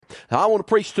Now, I want to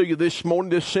preach to you this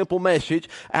morning this simple message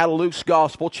out of Luke's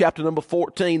Gospel, chapter number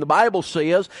 14. The Bible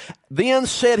says, "Then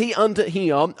said he unto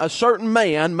him, a certain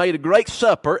man made a great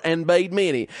supper and bade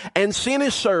many, and sent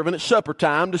his servant at supper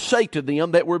time to say to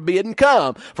them that were bidden,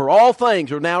 Come, for all things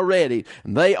are now ready.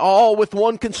 And they all with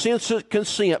one consent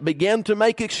began to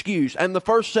make excuse. And the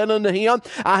first said unto him,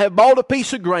 I have bought a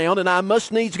piece of ground, and I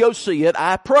must needs go see it.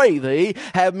 I pray thee,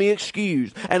 have me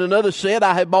excused. And another said,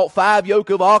 I have bought 5 yoke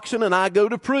of oxen, and I go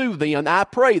to prove them. I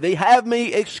pray thee, have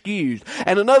me excused.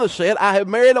 And another said, I have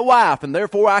married a wife, and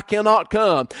therefore I cannot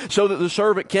come. So that the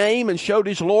servant came and showed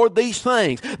his lord these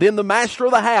things. Then the master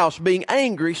of the house, being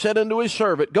angry, said unto his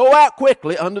servant, Go out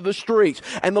quickly unto the streets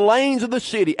and the lanes of the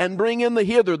city, and bring in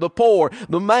hither the poor,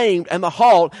 the maimed, and the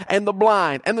halt, and the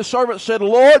blind. And the servant said,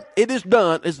 Lord, it is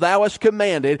done as thou hast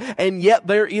commanded, and yet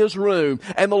there is room.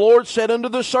 And the Lord said unto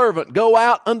the servant, Go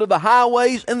out unto the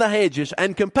highways and the hedges,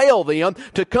 and compel them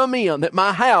to come in, that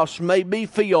my house may be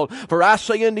filled. For I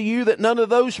say unto you that none of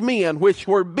those men which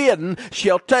were bidden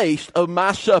shall taste of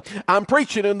my supper. I'm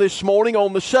preaching in this morning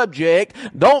on the subject,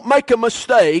 don't make a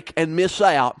mistake and miss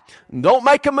out. Don't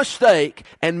make a mistake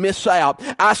and miss out.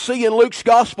 I see in Luke's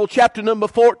Gospel, chapter number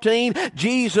 14,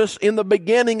 Jesus in the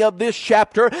beginning of this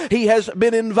chapter, he has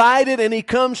been invited and he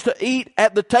comes to eat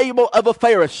at the table of a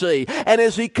Pharisee. And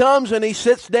as he comes and he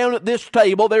sits down at this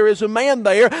table, there is a man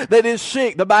there that is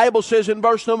sick. The Bible says in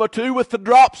verse number 2, with the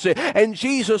dropsy. And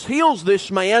Jesus heals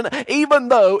this man even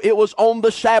though it was on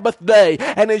the Sabbath day.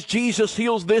 And as Jesus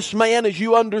heals this man, as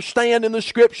you understand in the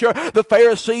Scripture, the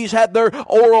Pharisees had their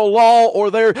oral law,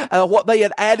 or their what they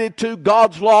had added to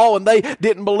God's law, and they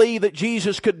didn't believe that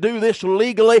Jesus could do this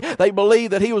legally. They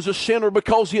believed that he was a sinner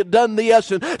because he had done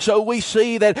this. And so we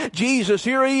see that Jesus,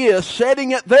 here he is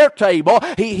sitting at their table.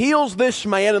 He heals this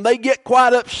man, and they get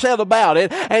quite upset about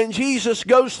it. And Jesus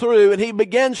goes through and he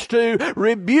begins to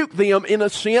rebuke them in a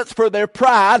sense for their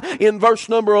pride in verse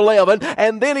number 11.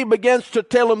 And then he begins to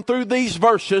tell them through these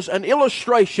verses an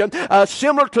illustration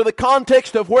similar to the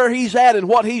context of where he's at and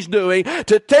what he's doing,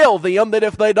 to tell them that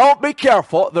if they don't be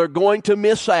careful, they're going to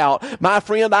miss out. My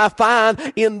friend, I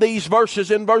find in these verses,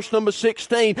 in verse number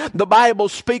 16, the Bible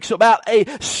speaks about a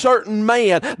certain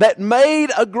man that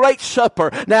made a great supper.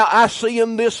 Now, I see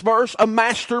in this verse a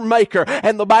master maker,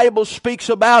 and the Bible speaks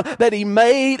about that he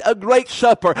made a great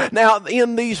supper. Now,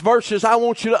 in these verses, I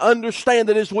want you to understand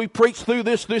that as we preach through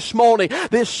this morning,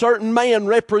 this certain man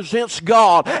represents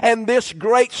God, and this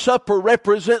great supper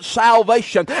represents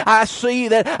salvation. I see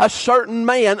that a certain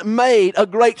man made a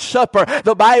great supper.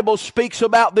 The Bible speaks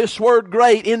about this word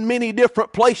great in many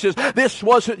different places. This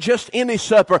wasn't just any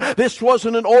supper. This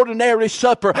wasn't an ordinary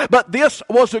supper, but this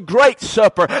was a great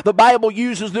supper. The Bible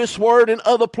uses this word in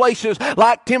other places,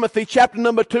 like Timothy chapter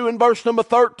number 2 and verse number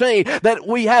 13, that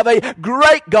we have a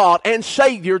great God and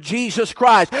Savior, Jesus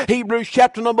Christ. Hebrews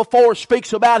chapter number 4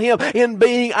 speaks about him in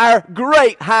being our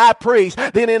great high priest.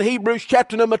 Then in Hebrews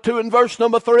chapter number 2 and verse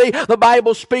number 3, the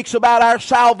Bible speaks about our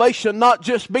salvation not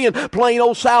just being plain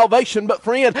old salvation, but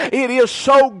friend, it is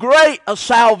so great a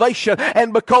salvation.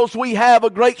 And because we have a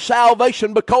great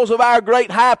salvation, because of our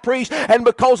great high priest, and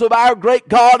because of our great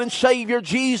God and Savior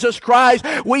Jesus Christ,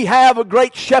 we have a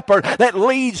great shepherd that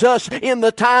leads us in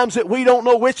the times that we don't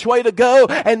know which way to go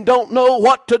and don't know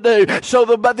what to do. So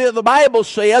the Bible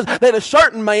says that a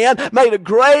certain man made a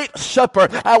great supper.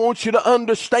 I want you to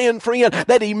understand, friend,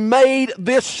 that he made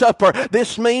this supper.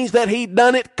 This means that he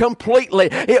done it completely.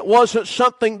 It wasn't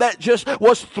something that just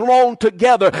was thrown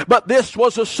together, but this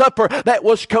was a supper that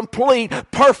was complete,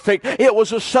 perfect. It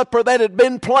was a supper that had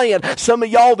been planned. Some of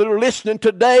y'all that are listening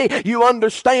today, you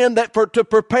understand that to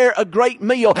prepare a great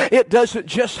meal, it doesn't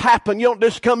just happen. You don't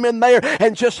just come in there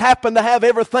and just happen to have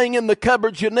everything in the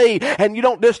cupboards you need, and you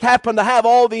don't just happen to have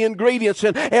all the ingredients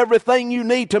and everything you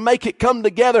need to make it come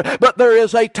together. But there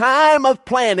is a time of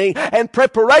planning and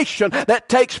preparation that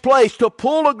takes place to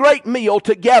pull a great meal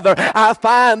together. I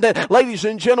find that, ladies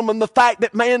and gentlemen, the fact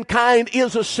that mankind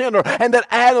is a sinner and that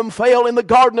Adam fell in the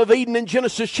Garden of Eden in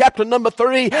Genesis chapter number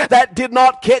 3, that did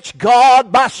not catch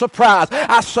God by surprise.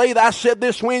 I said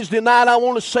this Wednesday night, I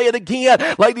want to say it again.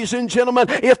 Ladies and gentlemen,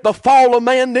 if the fall of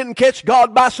man didn't catch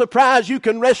God by surprise, you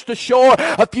can rest assured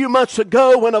a few months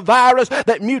ago when a virus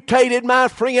that mutated, my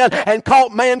friend, and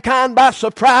caught mankind by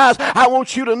surprise, I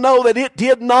want you to know that it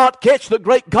did not catch the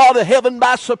great God of heaven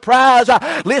by surprise.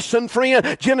 Listen,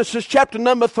 friend, Genesis chapter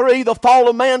number 3, the fall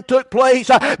of man took place place.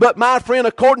 But my friend,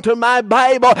 according to my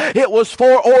Bible, it was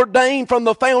foreordained from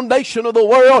the foundation of the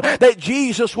world that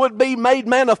Jesus would be made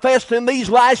manifest in these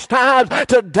last times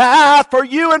to die for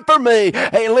you and for me.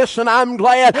 Hey, listen, I'm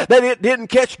glad that it didn't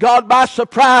catch God by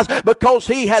surprise, because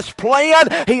He has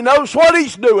planned. He knows what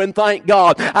He's doing, thank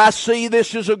God. I see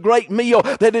this is a great meal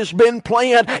that has been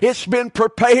planned. It's been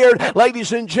prepared.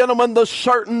 Ladies and gentlemen, the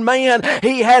certain man,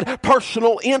 he had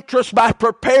personal interest by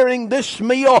preparing this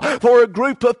meal for a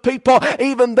group of people.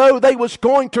 Even though they was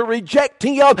going to reject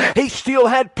Him, He still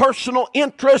had personal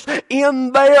interest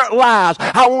in their lives.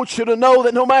 I want you to know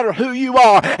that no matter who you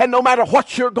are and no matter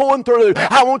what you're going through,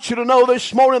 I want you to know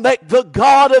this morning that the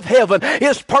God of heaven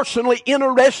is personally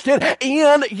interested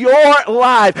in your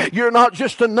life. You're not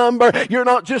just a number. You're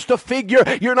not just a figure.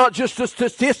 You're not just a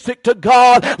statistic to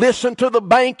God. Listen, to the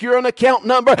bank, you're an account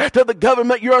number. To the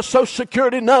government, you're a social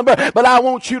security number. But I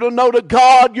want you to know, to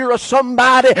God, you're a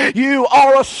somebody. You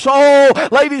are a soul,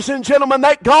 ladies and gentlemen,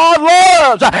 that God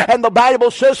loves. And the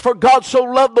Bible says, for God so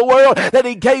loved the world that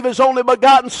He gave His only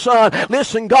begotten Son.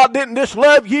 Listen, God didn't just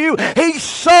love you. He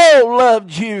so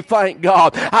loved you, thank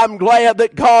God. I'm glad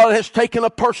that God has taken a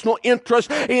personal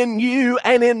interest in you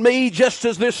and in me, just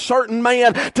as this certain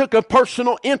man took a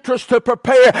personal interest to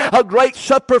prepare a great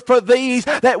supper for these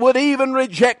that would even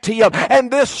reject Him.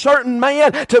 And this certain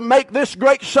man, to make this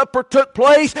great supper took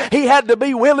place, he had to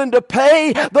be willing to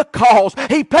pay the cost.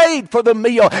 He paid for the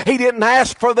meal. He didn't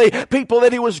ask for the people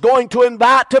that he was going to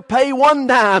invite to pay one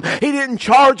dime. He didn't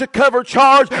charge a cover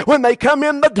charge when they come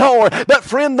in the door. But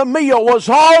friend, the meal was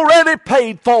already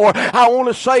paid for. I want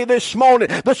to say this morning,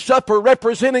 the supper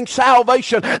representing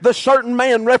salvation, the certain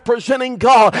man representing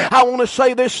God. I want to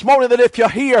say this morning that if you're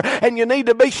here and you need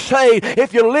to be saved,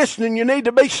 if you're listening, you need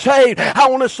to be saved. I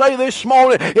want to say this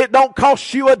morning, it don't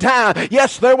cost you a dime.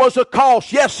 Yes, there was a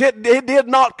cost. Yes, it did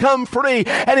not come free,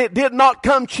 and it did not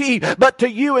come cheap. But to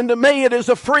you and to me, it is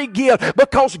a free gift,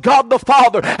 because God the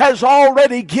Father has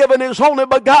already given His only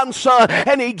begotten Son,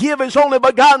 and He gave His only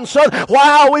begotten Son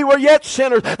while we were yet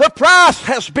sinners. The price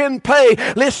has been paid.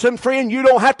 Listen, friend, you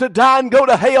don't have to die and go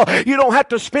to hell. You don't have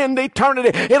to spend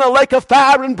eternity in a lake of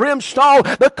fire and brimstone.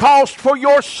 The cost for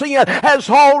your sin has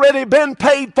already been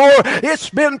paid for. It's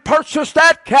been purchased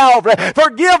at Calvary.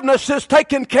 Forgiveness is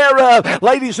taken care of.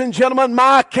 Ladies and gentlemen,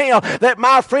 my account that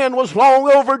my friend was long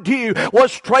overdue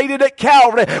was traded at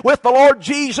Calvary with the Lord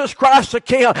Jesus Christ's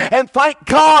account. And thank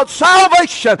God,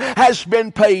 salvation has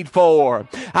been paid for.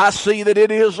 I see that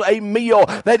it is a meal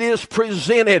that is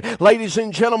presented. Ladies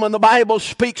and gentlemen, the Bible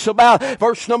speaks about,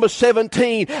 verse number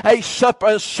 17, a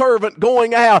servant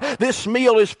going out. This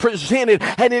meal is presented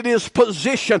and it is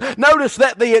positioned. Notice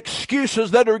that the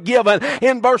excuses that are given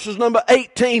in verses number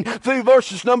 18 through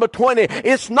verses number 20,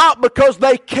 it's not because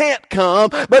they can't come,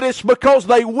 but it's because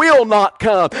they will not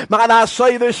come. Might I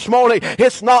say this morning,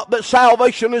 it's not that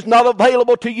salvation is not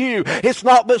available to you. It's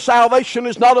not that salvation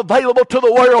is not available to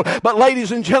the world. But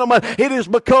ladies and gentlemen, it is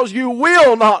because you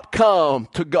will not come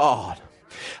to God.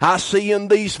 I see in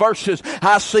these verses,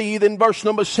 I see in verse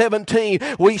number 17,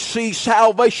 we see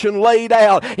salvation laid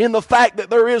out in the fact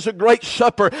that there is a great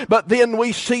supper, but then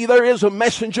we see there is a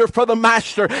messenger for the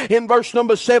master. In verse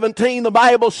number 17, the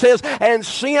Bible says, and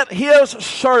sent his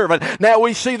servant. Now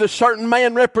we see the certain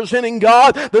man representing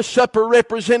God, the supper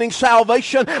representing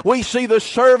salvation. We see the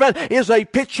servant is a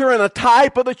picture and a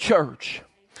type of the church.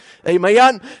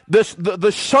 Amen.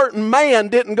 The certain man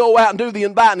didn't go out and do the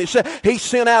inviting. He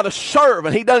sent out a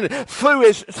servant. He done it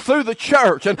through the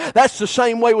church. And that's the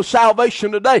same way with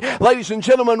salvation today. Ladies and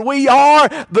gentlemen, we are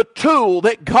the tool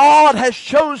that God has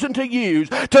chosen to use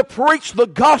to preach the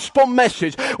gospel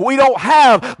message. We don't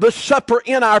have the supper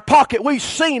in our pocket. We've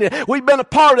seen it. We've been a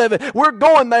part of it. We're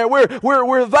going there.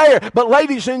 We're there. But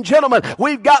ladies and gentlemen,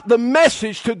 we've got the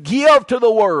message to give to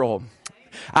the world.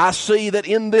 I see that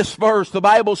in this verse, the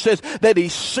Bible says that He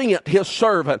sent His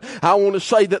servant. I want to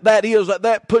say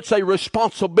that puts a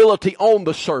responsibility on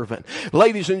the servant.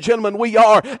 Ladies and gentlemen, we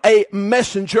are a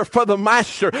messenger for the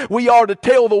Master. We are to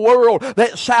tell the world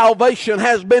that salvation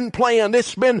has been planned.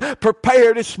 It's been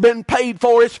prepared. It's been paid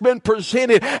for. It's been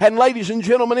presented. And ladies and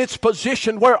gentlemen, it's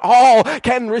positioned where all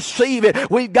can receive it.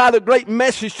 We've got a great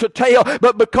message to tell,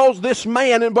 but because this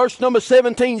man in verse number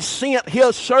 17 sent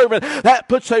his servant, that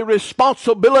puts a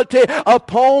responsibility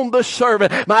upon the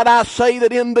servant. Might I say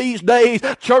that in these days,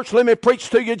 church, let me preach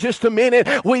to you just a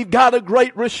minute. We've got a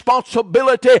great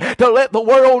responsibility to let the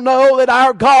world know that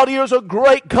our God is a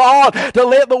great God, to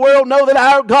let the world know that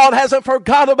our God hasn't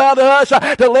forgot about us,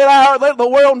 to let the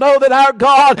world know that our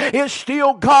God is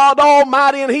still God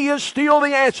Almighty and He is still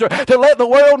the answer, to let the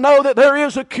world know that there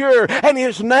is a cure and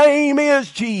His name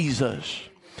is Jesus.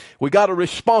 We got a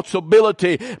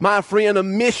responsibility, my friend, a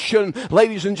mission.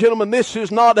 Ladies and gentlemen, this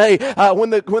is not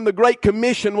when the Great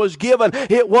Commission was given,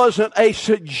 it wasn't a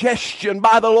suggestion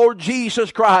by the Lord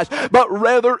Jesus Christ, but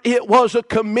rather it was a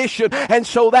commission. And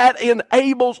so that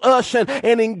enables us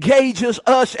and engages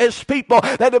us as people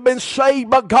that have been saved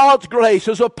by God's grace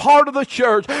as a part of the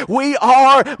church. We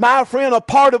are, my friend, a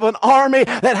part of an army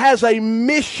that has a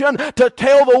mission to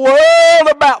tell the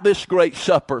world about this great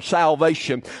supper,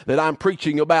 salvation, that I'm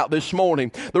preaching about this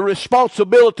morning. The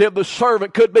responsibility of the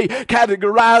servant could be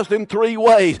categorized in three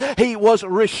ways. He was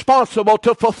responsible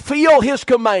to fulfill his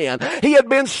command. He had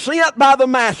been sent by the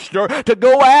master to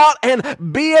go out and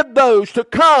bid those to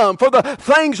come, for the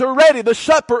things are ready. The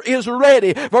supper is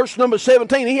ready. Verse number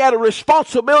 17, he had a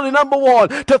responsibility, number one,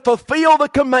 to fulfill the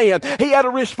command. He had a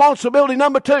responsibility,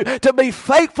 number two, to be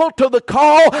faithful to the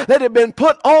call that had been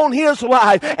put on his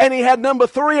life. And he had, number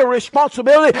three, a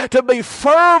responsibility to be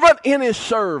fervent in his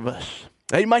service.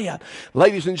 Amen.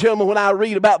 Ladies and gentlemen, when I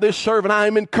read about this servant, I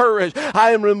am encouraged.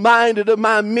 I am reminded of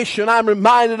my mission. I'm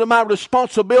reminded of my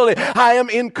responsibility. I am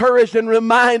encouraged and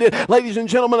reminded, ladies and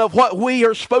gentlemen, of what we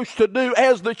are supposed to do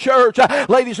as the church.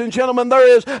 Ladies and gentlemen, there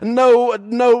is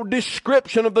no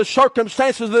description of the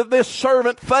circumstances that this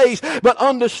servant faced, but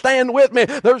understand with me,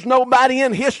 there's nobody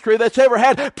in history that's ever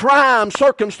had prime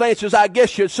circumstances, I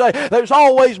guess you'd say. There's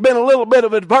always been a little bit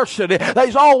of adversity.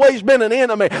 There's always been an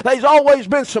enemy. There's always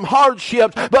been some hardship.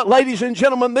 But ladies and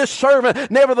gentlemen, this servant,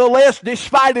 nevertheless,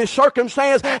 despite his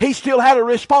circumstance, he still had a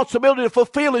responsibility to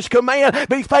fulfill his command,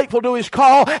 be faithful to his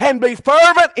call, and be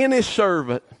fervent in his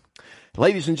servant.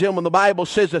 Ladies and gentlemen, the Bible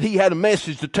says that he had a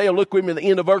message to tell. Look with me at the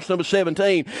end of verse number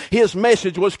 17. His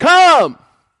message was, come,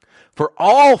 for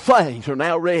all things are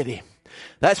now ready.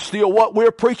 That's still what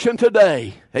we're preaching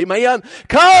today. Amen.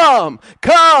 Come,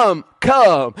 come,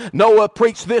 come. Noah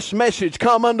preached this message,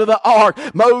 come unto the ark.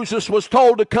 Moses was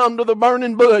told to come to the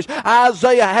burning bush.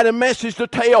 Isaiah had a message to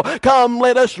tell, come,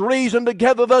 let us reason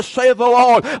together, thus saith the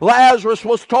Lord. Lazarus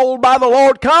was told by the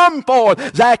Lord, come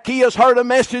forth. Zacchaeus heard a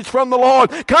message from the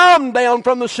Lord, come down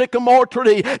from the sycamore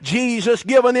tree. Jesus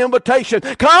gave an invitation,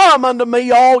 come unto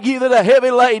me, all ye that are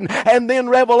heavy laden. And then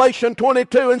Revelation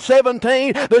 22 and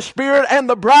 17, the Spirit and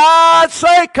the bride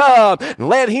say, come. And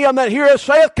let him that heareth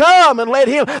saith, come. And let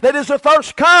him that is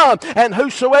athirst come. And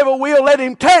whosoever will, let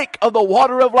him take of the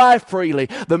water of life freely.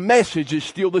 The message is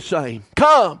still the same.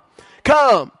 Come.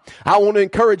 Come. I want to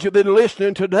encourage you that are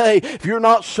listening today, if you're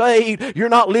not saved, you're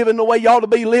not living the way you ought to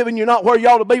be living, you're not where you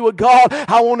ought to be with God,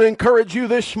 I want to encourage you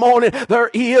this morning, there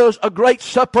is a great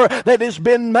supper that has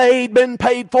been made, been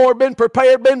paid for, been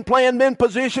prepared, been planned, been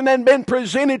positioned, and been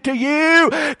presented to you.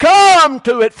 Come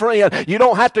to it, friend. You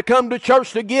don't have to come to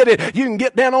church to get it. You can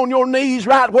get down on your knees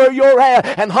right where you're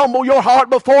at and humble your heart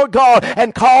before God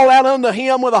and call out unto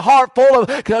Him with a heart full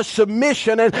of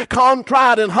submission and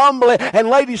contrite and humbly. And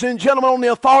ladies and gentlemen, on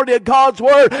the authority of God's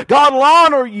Word, God will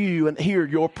honor you and hear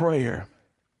your prayer.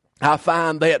 I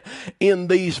find that in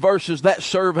these verses, that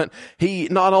servant, he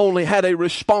not only had a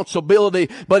responsibility,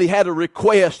 but he had a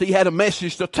request. He had a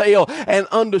message to tell. And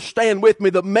understand with me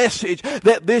the message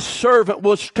that this servant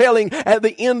was telling at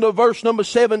the end of verse number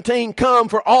 17, come,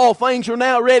 for all things are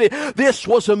now ready. This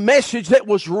was a message that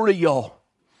was real.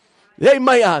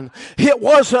 Amen. It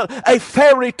wasn't a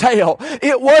fairy tale.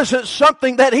 It wasn't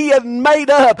something that he had made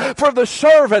up, for the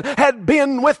servant had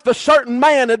been with the certain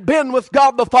man, had been with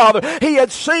God the Father. He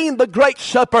had seen the great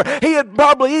supper. He had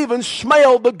probably even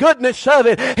smelled the goodness of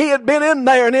it. He had been in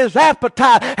there and his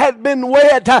appetite had been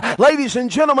whet. Ladies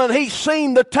and gentlemen, he's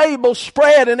seen the table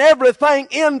spread and everything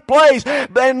in place.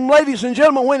 And ladies and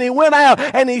gentlemen, when he went out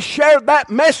and he shared that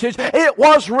message, it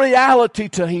was reality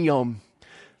to him.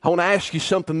 I want to ask you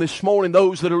something this morning,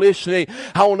 those that are listening.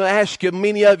 I want to ask you,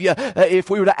 many of you, if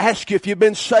we were to ask you if you've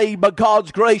been saved by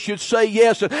God's grace, you'd say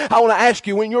yes. And I want to ask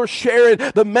you, when you're sharing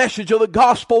the message of the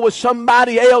gospel with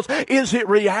somebody else, is it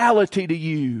reality to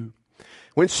you?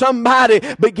 When somebody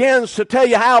begins to tell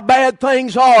you how bad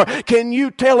things are, can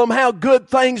you tell them how good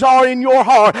things are in your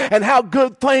heart and how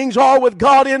good things are with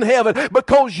God in heaven?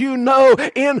 Because you know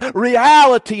in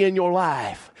reality in your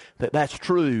life that that's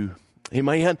true.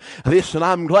 Amen. Listen,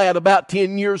 I'm glad about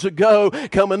 10 years ago,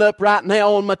 coming up right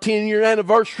now on my 10-year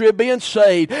anniversary of being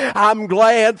saved. I'm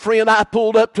glad, friend, I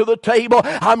pulled up to the table.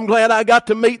 I'm glad I got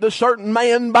to meet the certain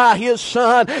man by his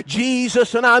son,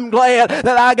 Jesus, and I'm glad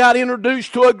that I got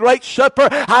introduced to a great supper.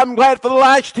 I'm glad for the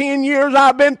last 10 years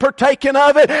I've been partaking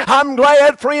of it. I'm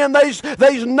glad, friend,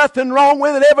 there's nothing wrong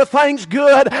with it. Everything's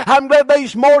good. I'm glad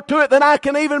there's more to it than I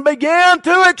can even begin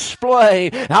to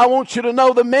explain. I want you to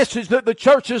know the message that the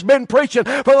church has been preaching preaching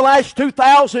for the last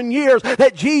 2,000 years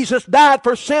that Jesus died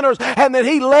for sinners and that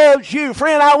He loves you.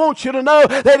 Friend, I want you to know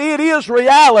that it is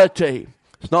reality.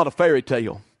 It's not a fairy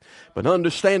tale. But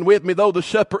understand with me, though the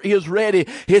supper is ready,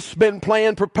 it's been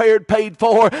planned, prepared, paid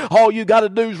for. All you got to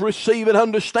do is receive it.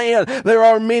 Understand, there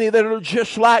are many that are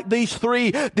just like these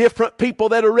three different people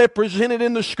that are represented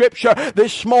in the Scripture.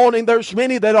 This morning, there's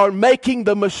many that are making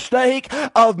the mistake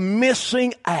of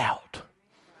missing out.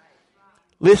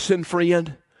 Listen,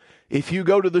 friend. If you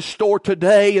go to the store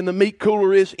today and the meat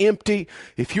cooler is empty,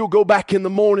 if you'll go back in the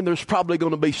morning, there's probably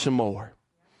going to be some more.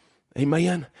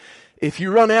 Amen. If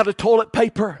you run out of toilet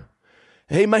paper,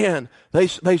 amen,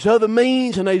 there's other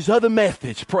means and there's other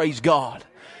methods, praise God.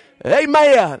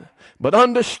 Amen. But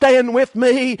understand with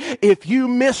me, if you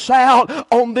miss out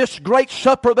on this great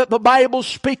supper that the Bible's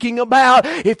speaking about,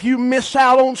 if you miss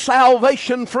out on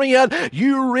salvation, friend,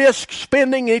 you risk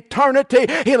spending eternity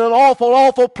in an awful,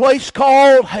 awful place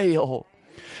called hell.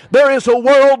 There is a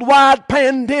worldwide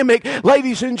pandemic,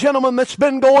 ladies and gentlemen, that's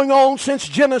been going on since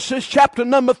Genesis chapter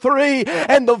number 3,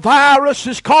 and the virus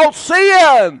is called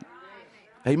sin.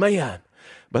 Amen.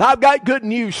 But I've got good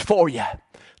news for you.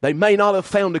 They may not have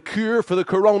found a cure for the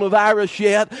coronavirus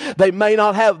yet. They may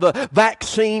not have the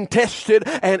vaccine tested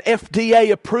and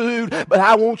FDA approved. But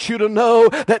I want you to know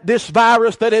that this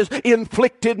virus that has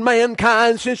inflicted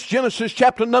mankind since Genesis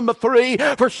chapter number 3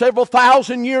 for several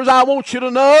thousand years, I want you to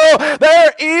know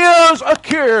there is a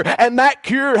cure. And that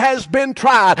cure has been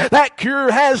tried. That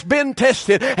cure has been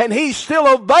tested. And He's still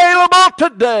available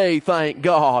today, thank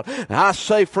God. And I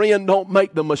say, friend, don't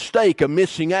make the mistake of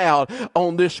missing out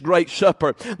on this great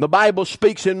supper. The Bible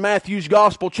speaks in Matthew's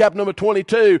Gospel, chapter number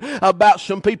 22, about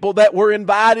some people that were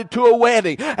invited to a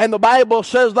wedding. And the Bible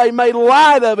says they made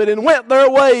light of it and went their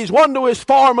ways, one to his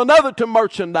farm, another to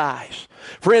merchandise.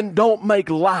 Friend, don't make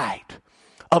light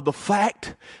of the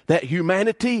fact that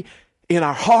humanity, in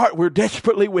our heart, we're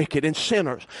desperately wicked and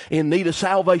sinners in need of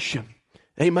salvation.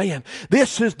 Amen.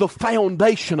 This is the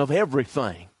foundation of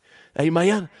everything.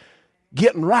 Amen.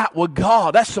 Getting right with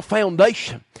God, that's the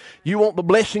foundation. You want the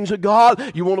blessings of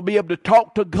God. You want to be able to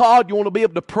talk to God. You want to be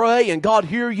able to pray and God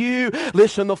hear you.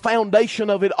 Listen, the foundation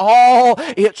of it all,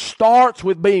 it starts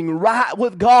with being right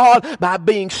with God, by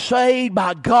being saved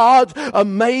by God's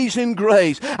amazing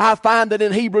grace. I find that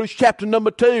in Hebrews chapter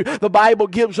number 2, the Bible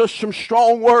gives us some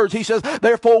strong words. He says,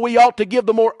 therefore we ought to give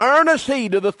the more earnest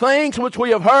heed to the things which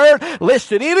we have heard,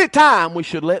 lest at any time we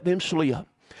should let them slip.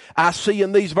 I see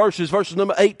in these verses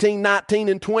number 18, 19,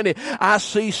 and 20, I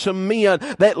see some men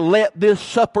that let this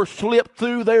supper slip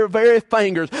through their very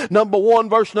fingers. Number 1,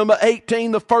 verse number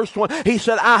 18, the first one, he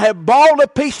said, I have bought a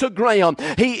piece of ground.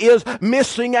 He is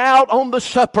missing out on the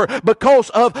supper because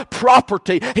of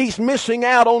property. He's missing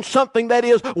out on something that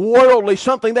is worldly,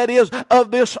 something that is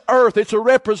of this earth. It's a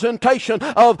representation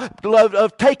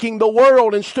of taking the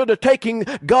world instead of taking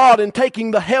God and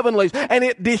taking the heavenlies. And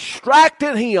it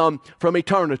distracted him from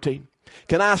eternity.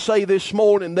 Can I say this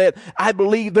morning that I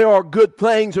believe there are good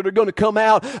things that are going to come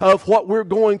out of what we're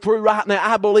going through right now.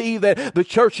 I believe that the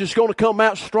church is going to come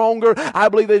out stronger. I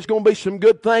believe there's going to be some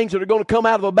good things that are going to come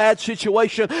out of a bad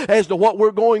situation as to what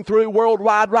we're going through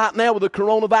worldwide right now with the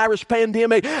coronavirus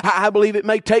pandemic. I believe it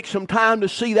may take some time to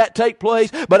see that take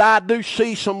place, but I do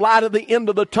see some light at the end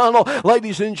of the tunnel.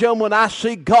 Ladies and gentlemen, I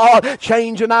see God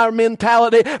changing our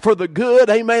mentality for the good,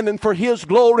 amen, and for His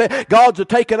glory. God's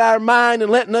taking our mind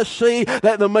and letting us see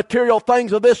that the material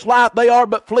things of this life, they are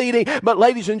but fleeting. But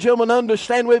ladies and gentlemen,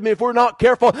 understand with me, if we're not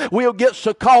careful, we'll get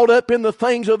so caught up in the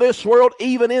things of this world,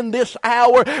 even in this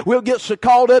hour. We'll get so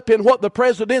caught up in what the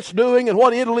president's doing and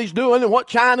what Italy's doing and what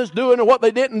China's doing and what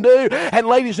they didn't do. And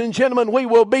ladies and gentlemen, we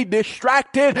will be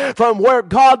distracted from where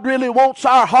God really wants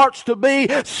our hearts to be,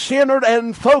 centered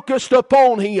and focused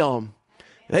upon Him.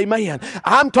 Amen.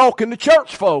 I'm talking to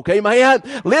church folk. Amen.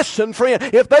 Listen, friend,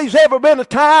 if there's ever been a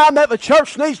time that the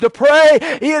church needs to pray,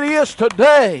 it is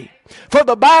today. For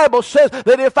the Bible says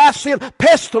that if I send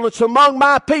pestilence among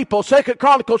my people, 2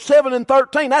 Chronicles 7 and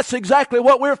 13, that's exactly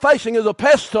what we're facing, is a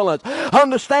pestilence.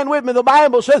 Understand with me, the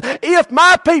Bible says, if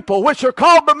my people, which are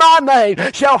called by my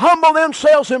name, shall humble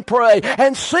themselves and pray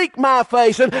and seek my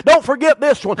face, and don't forget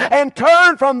this one, and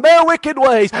turn from their wicked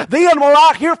ways, then will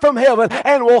I hear from heaven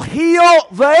and will heal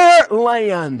their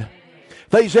land.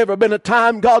 there's ever been a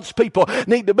time God's people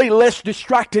need to be less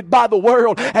distracted by the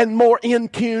world and more in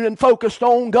tune and focused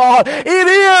on God, it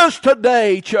is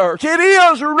today, church. It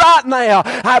is right now.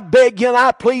 I beg you and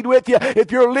I plead with you,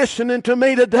 if you're listening to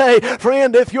me today,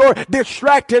 friend, if you're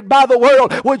distracted by the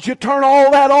world, would you turn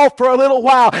all that off for a little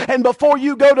while? And before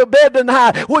you go to bed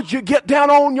tonight, would you get down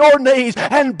on your knees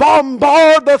and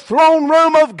bombard the throne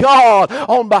room of God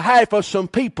on behalf of some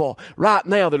people right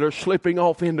now that are slipping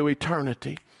off into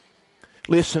eternity?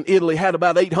 Listen, Italy had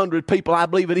about 800 people, I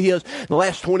believe it is, in the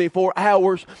last 24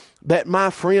 hours that, my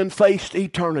friend, faced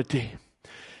eternity.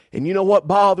 And you know what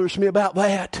bothers me about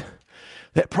that?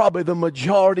 That probably the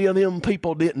majority of them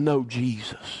people didn't know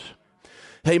Jesus.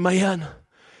 Amen.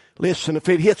 Listen, if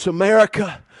it hits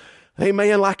America,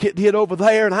 amen, like it did over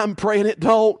there, and I'm praying it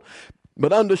don't,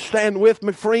 but understand with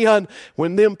me, friend,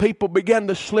 when them people begin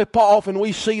to slip off and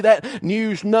we see that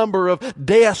news number of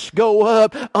deaths go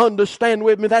up, understand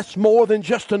with me, that's more than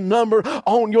just a number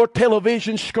on your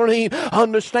television screen.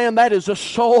 Understand that is a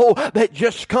soul that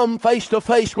just come face to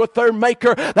face with their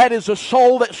Maker. That is a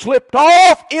soul that slipped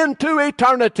off into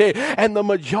eternity. And the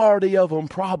majority of them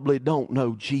probably don't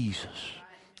know Jesus.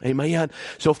 Amen.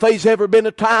 So if there's ever been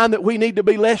a time that we need to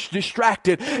be less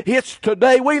distracted, it's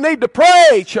today. We need to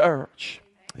pray, church.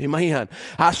 Amen.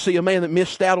 I see a man that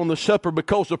missed out on the supper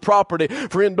because of property.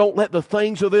 Friend, don't let the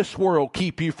things of this world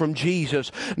keep you from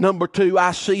Jesus. Number 2,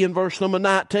 I see in verse number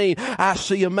 19, I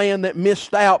see a man that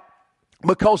missed out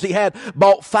because he had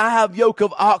bought 5 yoke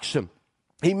of oxen.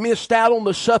 He missed out on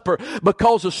the supper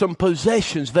because of some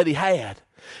possessions that he had.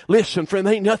 Listen, friend,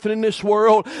 there ain't nothing in this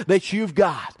world that you've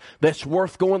got that's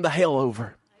worth going to hell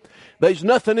over. There's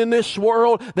nothing in this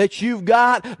world that you've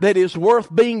got that is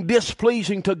worth being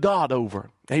displeasing to God over.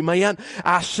 Amen.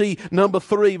 I see number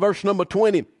 3, verse number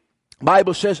 20.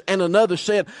 Bible says, and another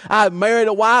said, I have married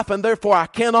a wife and therefore I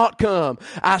cannot come.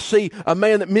 I see a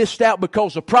man that missed out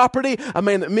because of property, a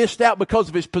man that missed out because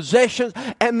of his possessions,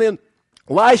 and then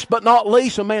last but not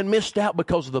least, a man missed out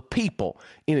because of the people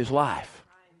in his life.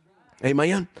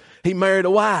 Amen. He married a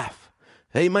wife.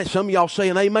 Amen. Some of y'all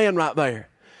saying amen right there.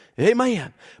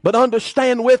 Amen. But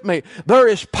understand with me, there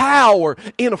is power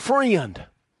in a friend.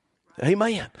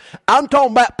 Amen. I'm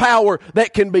talking about power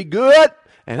that can be good,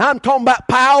 and I'm talking about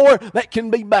power that can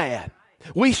be bad.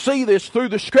 We see this through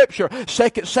the Scripture. 2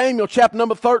 Samuel chapter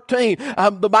number 13.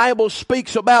 The Bible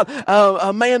speaks about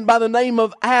a man by the name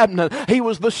of Abner. He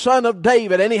was the son of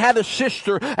David, and he had a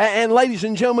sister. And ladies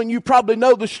and gentlemen, you probably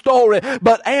know the story.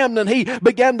 But Amnon, he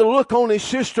began to look on his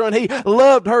sister, and he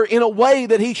loved her in a way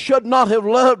that he should not have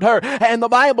loved her. And the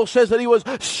Bible says that he was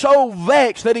so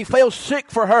vexed that he fell sick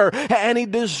for her, and he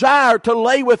desired to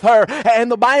lay with her.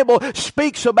 And the Bible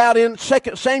speaks about in 2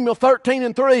 Samuel 13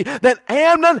 and 3 that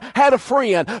Amnon had a friend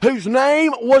whose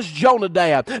name was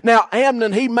Jonadab. Now,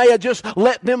 Amnon, he may have just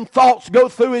let them thoughts go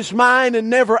through his mind and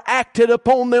never acted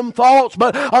upon them thoughts,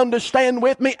 but understand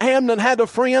with me, Amnon had a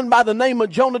friend by the name of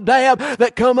Jonadab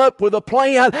that come up with a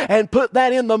plan and put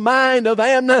that in the mind of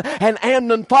Amnon, and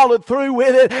Amnon followed through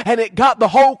with it, and it got the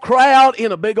whole crowd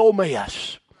in a big old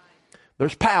mess.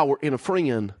 There's power in a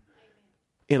friend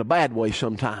in a bad way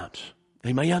sometimes.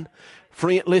 Amen?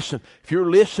 Friend, listen, if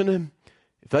you're listening,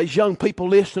 if there's young people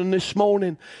listening this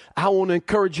morning, I want to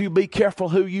encourage you, be careful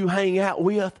who you hang out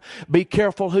with. Be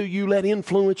careful who you let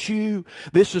influence you.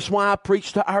 This is why I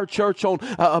preach to our church on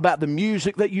about the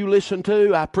music that you listen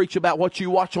to. I preach about what you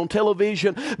watch on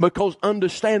television, because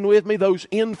understand with me, those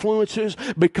influences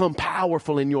become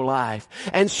powerful in your life.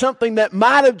 And something that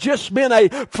might have just been a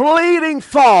fleeting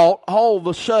thought, all of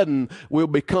a sudden will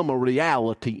become a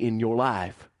reality in your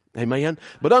life. Amen.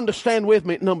 But understand with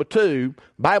me, number 2,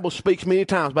 Bible speaks many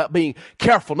times about being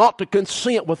careful not to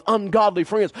consent with ungodly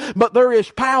friends. But there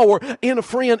is power in a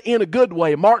friend in a good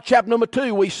way. Mark chapter number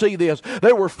 2, we see this.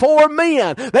 There were 4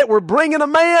 men that were bringing a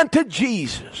man to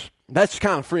Jesus. That's the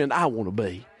kind of friend I want to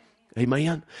be.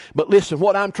 Amen. But listen,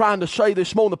 what I'm trying to say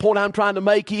this morning, the point I'm trying to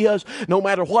make is, no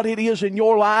matter what it is in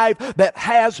your life that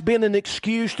has been an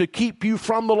excuse to keep you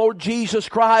from the Lord Jesus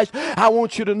Christ, I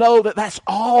want you to know that that's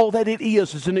all that it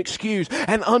is an excuse.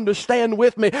 And understand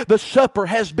with me, the supper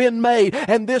has been made,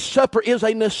 and this supper is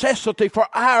a necessity for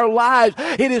our lives.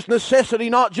 It is necessity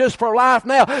not just for life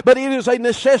now, but it is a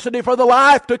necessity for the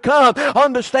life to come.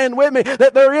 Understand with me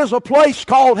that there is a place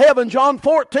called heaven. John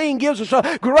 14 gives us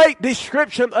a great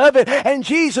description of it. And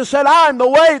Jesus said, I am the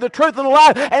way, the truth, and the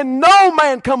life, and no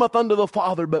man cometh unto the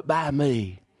Father but by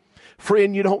me.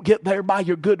 Friend, you don't get there by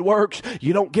your good works.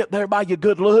 You don't get there by your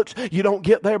good looks. You don't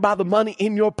get there by the money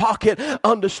in your pocket.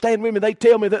 Understand with me, they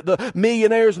tell me that the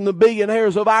millionaires and the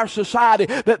billionaires of our society,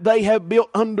 that they have built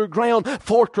underground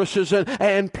fortresses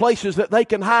and places that they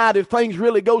can hide if things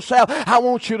really go south. I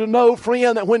want you to know,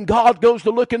 friend, that when God goes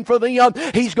to looking for them,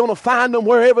 He's going to find them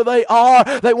wherever they are.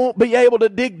 They won't be able to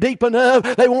dig deep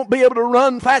enough. They won't be able to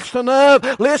run fast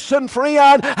enough. Listen,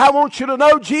 friend, I want you to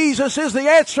know Jesus is the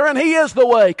answer and He is the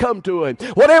way. Come to Him.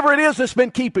 Whatever it is that's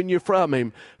been keeping you from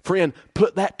Him, friend,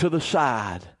 put that to the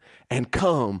side and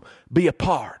come be a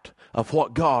part of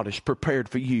what God has prepared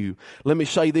for you. Let me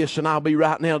say this and I'll be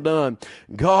right now done.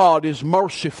 God is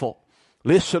merciful.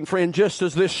 Listen, friend, just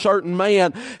as this certain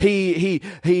man, he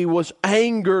was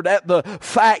angered at the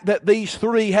fact that these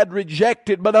three had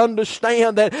rejected, but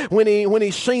understand that when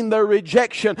he seen their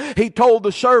rejection, he told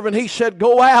the servant, he said,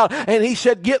 go out, and he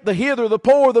said, get the hither, the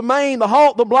poor, the maimed, the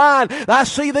halt, the blind. I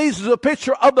see these as a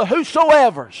picture of the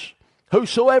whosoevers.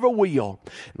 Whosoever will.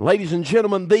 And ladies and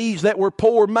gentlemen, these that were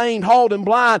poor, maimed, halt, and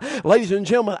blind, ladies and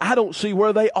gentlemen, I don't see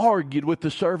where they argued with the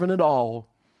servant at all.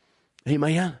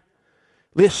 Amen.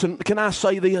 Listen, can I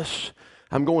say this?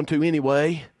 I'm going to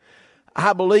anyway.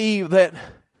 I believe that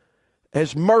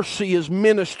as mercy is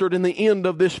ministered in the end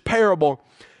of this parable,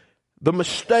 the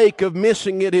mistake of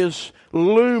missing it is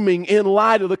looming in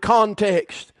light of the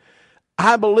context.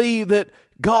 I believe that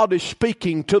God is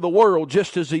speaking to the world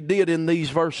just as He did in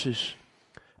these verses.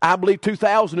 I believe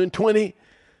 2020,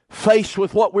 faced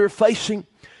with what we're facing,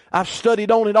 I've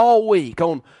studied on it all week,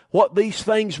 on what these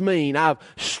things mean. I've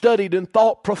studied and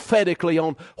thought prophetically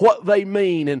on what they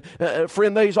mean. And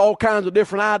friend, there's all kinds of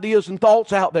different ideas and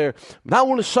thoughts out there. But I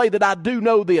want to say that I do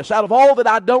know this. Out of all that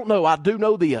I don't know, I do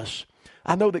know this.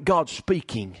 I know that God's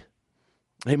speaking.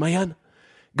 Amen?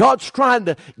 God's trying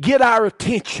to get our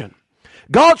attention.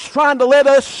 God's trying to let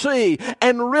us see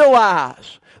and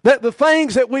realize that the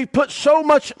things that we put so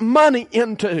much money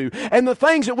into and the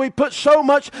things that we put so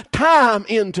much time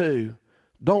into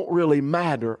don't really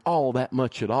matter all that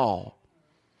much at all.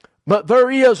 But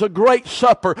there is a great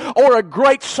supper or a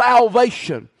great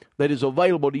salvation that is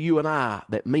available to you and I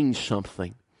that means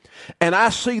something. And I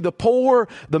see the poor,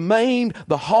 the maimed,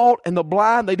 the halt, and the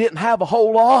blind. They didn't have a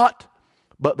whole lot,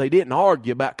 but they didn't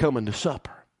argue about coming to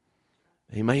supper.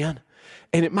 Amen?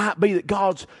 And it might be that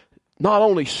God's not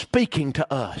only speaking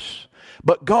to us,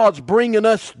 but God's bringing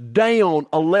us down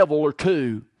a level or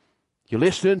two. You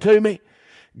listening to me?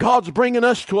 God's bringing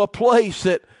us to a place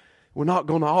that we're not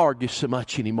going to argue so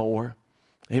much anymore.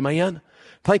 Amen?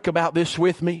 Think about this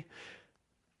with me.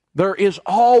 There is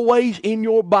always in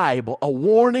your Bible a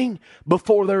warning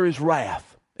before there is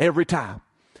wrath. Every time.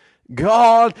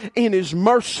 God in His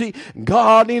mercy,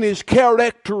 God in His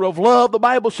character of love. The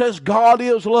Bible says God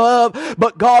is love,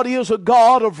 but God is a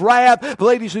God of wrath.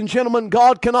 Ladies and gentlemen,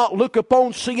 God cannot look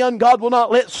upon sin. God will not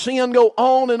let sin go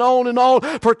on and on and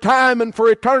on for time and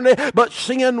for eternity, but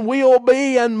sin will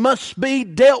be and must be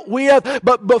dealt with.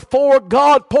 But before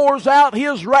God pours out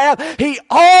His wrath, He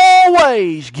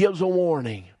always gives a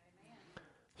warning.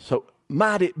 So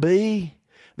might it be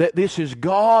that this is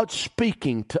God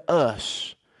speaking to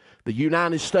us, the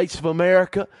United States of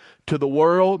America, to the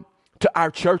world, to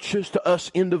our churches, to us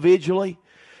individually.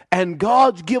 And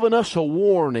God's given us a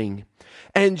warning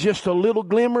and just a little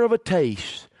glimmer of a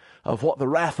taste of what the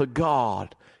wrath of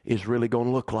God is really going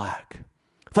to look like.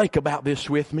 Think about this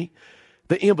with me.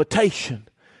 The invitation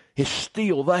is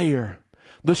still there.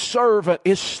 The servant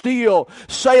is still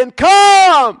saying,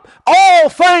 come! All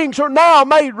things are now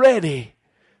made ready.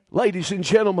 Ladies and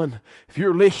gentlemen, if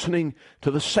you're listening to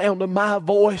the sound of my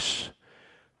voice,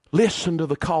 listen to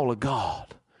the call of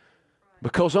God.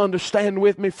 Because understand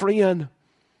with me, friend,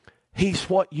 He's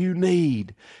what you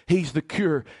need. He's the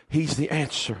cure. He's the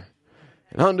answer.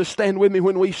 And understand with me,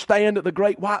 when we stand at the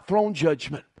great white throne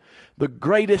judgment, the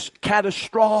greatest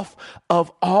catastrophe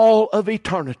of all of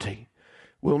eternity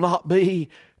will not be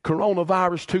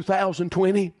coronavirus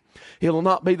 2020. It'll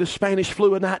not be the Spanish flu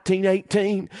of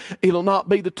 1918. It'll not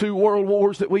be the 2 world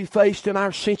wars that we faced in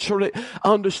our century.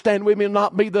 Understand with me, it'll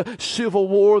not be the Civil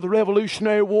War, the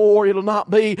Revolutionary War. It'll not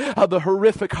be the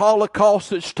horrific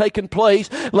Holocaust that's taken place.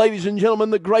 Ladies and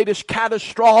gentlemen, the greatest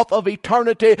catastrophe of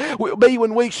eternity will be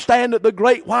when we stand at the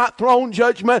great white throne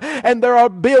judgment and there are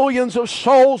billions of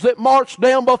souls that march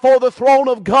down before the throne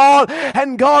of God,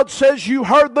 and God says, you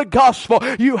heard the gospel.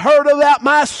 You heard about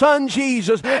my son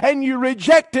Jesus, and you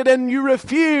rejected and you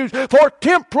refuse for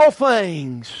temporal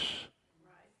things.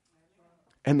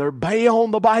 And they're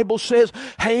bound, the Bible says,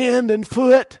 hand and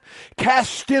foot,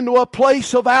 cast into a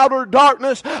place of outer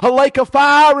darkness, a lake of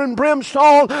fire and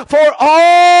brimstone for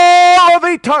all of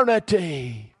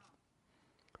eternity.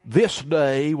 This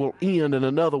day will end and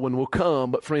another one will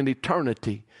come, but friend,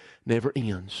 eternity never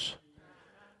ends.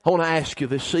 I want to ask you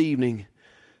this evening,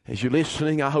 as you're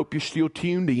listening, I hope you're still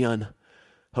tuned in.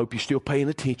 Hope you're still paying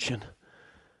attention.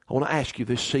 I want to ask you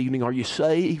this evening, are you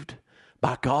saved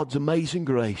by God's amazing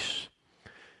grace?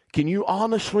 Can you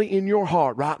honestly in your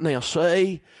heart right now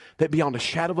say that beyond a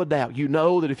shadow of a doubt, you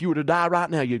know that if you were to die right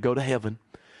now, you'd go to heaven?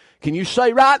 Can you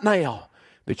say right now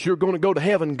that you're going to go to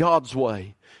heaven God's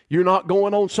way? You're not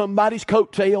going on somebody's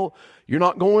coattail. You're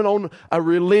not going on a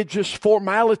religious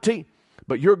formality,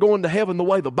 but you're going to heaven the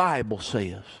way the Bible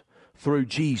says, through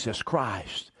Jesus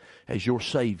Christ as your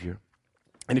Savior.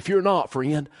 And if you're not,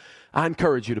 friend, I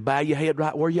encourage you to bow your head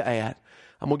right where you're at.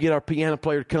 I'm going to get our piano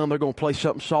player to come. They're going to play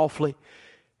something softly.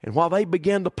 And while they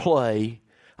begin to play,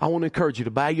 I want to encourage you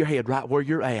to bow your head right where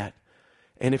you're at.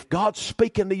 And if God's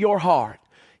speaking to your heart,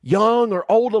 young or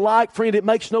old alike, friend, it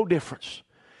makes no difference.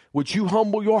 Would you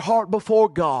humble your heart before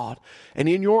God and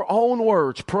in your own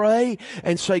words pray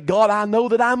and say, God, I know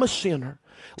that I'm a sinner.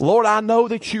 Lord, I know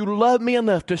that you love me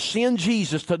enough to send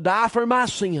Jesus to die for my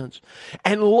sins.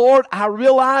 And Lord, I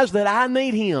realize that I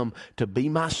need Him to be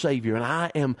my Savior. And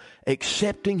I am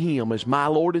accepting Him as my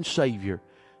Lord and Savior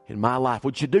in my life.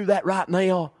 Would you do that right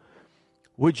now?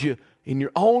 Would you, in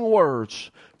your own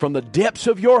words, from the depths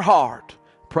of your heart,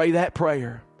 pray that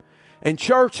prayer? And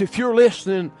church, if you're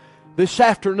listening this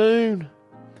afternoon,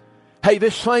 hey,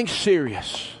 this thing's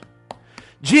serious.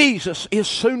 Jesus is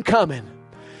soon coming.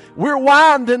 We're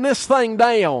winding this thing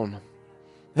down.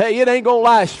 Hey, it ain't going to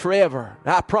last forever,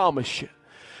 I promise you.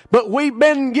 But we've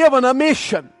been given a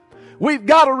mission. We've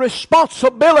got a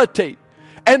responsibility.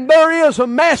 And there is a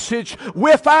message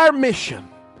with our mission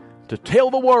to tell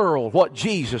the world what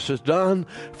Jesus has done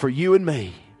for you and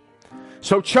me.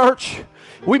 So church,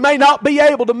 we may not be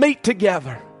able to meet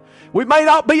together. We may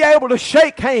not be able to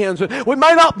shake hands. We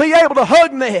may not be able to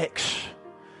hug necks.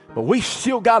 But we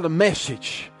still got a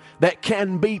message that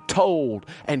can be told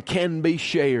and can be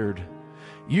shared.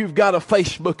 You've got a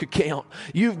Facebook account.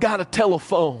 You've got a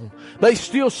telephone. There's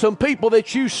still some people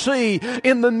that you see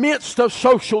in the midst of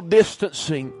social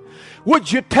distancing.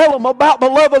 Would you tell them about the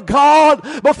love of God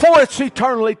before it's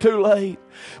eternally too late?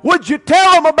 Would you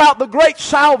tell them about the great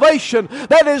salvation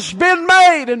that has been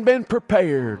made and been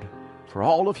prepared for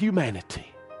all of humanity?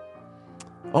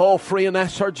 Oh, friend,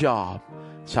 that's our job.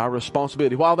 It's our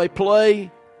responsibility. While they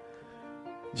play,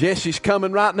 Jesse's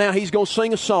coming right now. He's going to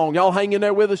sing a song. Y'all hang in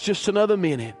there with us just another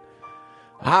minute.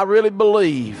 I really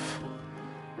believe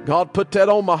God put that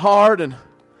on my heart, and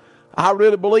I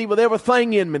really believe with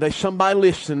everything in me there's somebody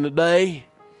listening today.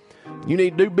 You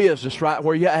need to do business right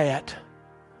where you're at.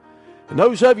 And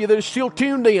those of you that are still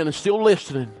tuned in and still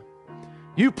listening,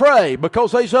 you pray,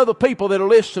 because there's other people that are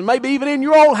listening, maybe even in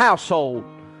your own household,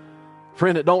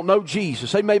 friend, that don't know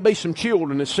Jesus. There may be some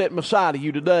children that's sitting beside of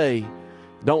you today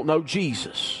don't know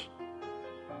Jesus.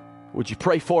 Would you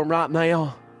pray for them right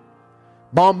now?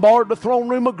 Bombard the throne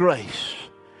room of grace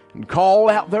and call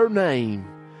out their name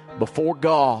before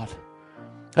God.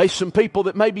 Hey, some people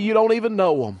that maybe you don't even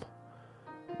know them,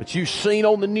 but you've seen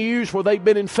on the news where they've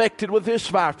been infected with this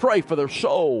virus. Pray for their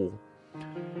soul.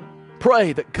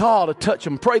 Pray that God will touch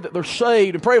them. Pray that they're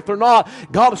saved. And pray if they're not,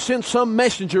 God will send some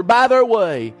messenger by their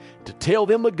way to tell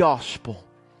them the gospel,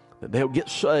 that they'll get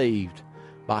saved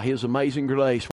by His amazing grace.